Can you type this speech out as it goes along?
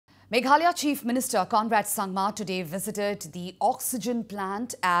Meghalaya Chief Minister Conrad Sangma today visited the oxygen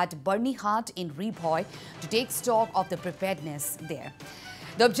plant at Byrnihat in Ri Bhoi to take stock of the preparedness there.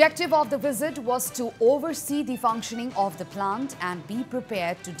 The objective of the visit was to oversee the functioning of the plant and be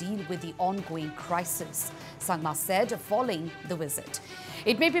prepared to deal with the ongoing crisis, Sangma said following the visit.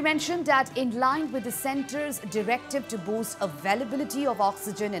 It may be mentioned that in line with the centre's directive to boost availability of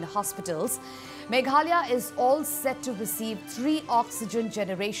oxygen in hospitals, Meghalaya is all set to receive 3 oxygen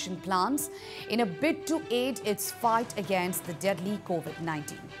generation plants in a bid to aid its fight against the deadly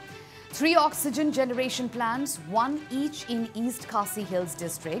COVID-19. 3 oxygen generation plants, 1 each in East Khasi Hills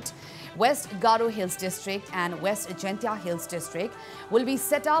District, West Garo Hills District and West Jaintia Hills District, will be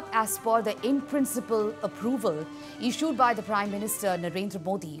set up as per the in-principle approval issued by the Prime Minister Narendra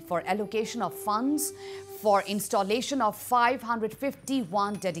Modi for allocation of funds for installation of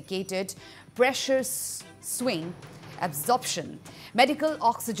 551 dedicated pressure swing absorption medical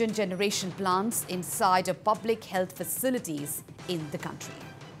oxygen generation plants inside public health facilities in the country.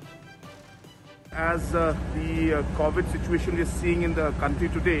 As the COVID situation is seeing in the country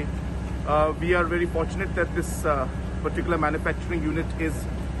today, we are very fortunate that this particular manufacturing unit is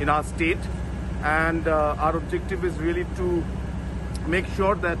in our state, and our objective is really to make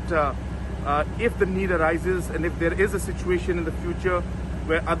sure that if the need arises and if there is a situation in the future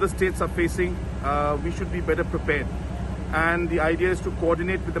where other states are facing, we should be better prepared. And the idea is to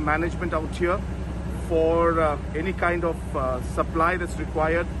coordinate with the management out here for any kind of supply that's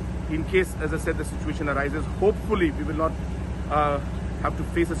required in case, as I said, the situation arises. Hopefully, we will not have to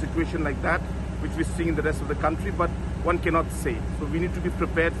face a situation like that, which we're seeing in the rest of the country, but one cannot say. So we need to be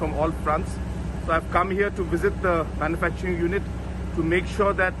prepared from all fronts. So I've come here to visit the manufacturing unit to make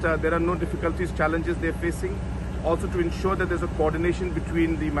sure that there are no difficulties, challenges they're facing. Also to ensure that there's a coordination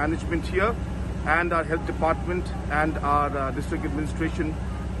between the management here and our health department and our district administration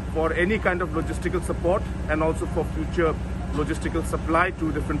for any kind of logistical support and also for future logistical supply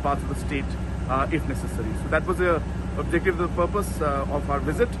to different parts of the state if necessary. So that was the objective, the purpose of our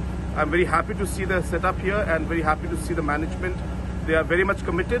visit. I'm very happy to see the setup here and very happy to see the management. They are very much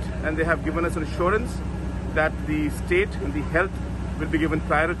committed and they have given us an assurance that the state and the health will be given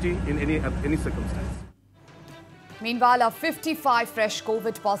priority in any circumstance. Meanwhile, 55 fresh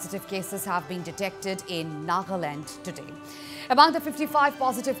COVID positive cases have been detected in Nagaland today. Among the 55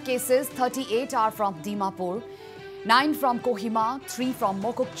 positive cases, 38 are from Dimapur, 9 from Kohima, 3 from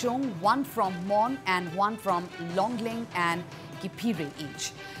Mokokchung, 1 from Mon and 1 from Longling and Kipiri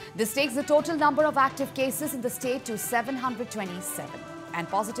each. This takes the total number of active cases in the state to 727. And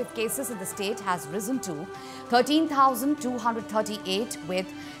positive cases in the state has risen to 13,238 with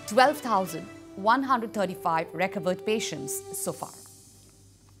 12,135 recovered patients so far.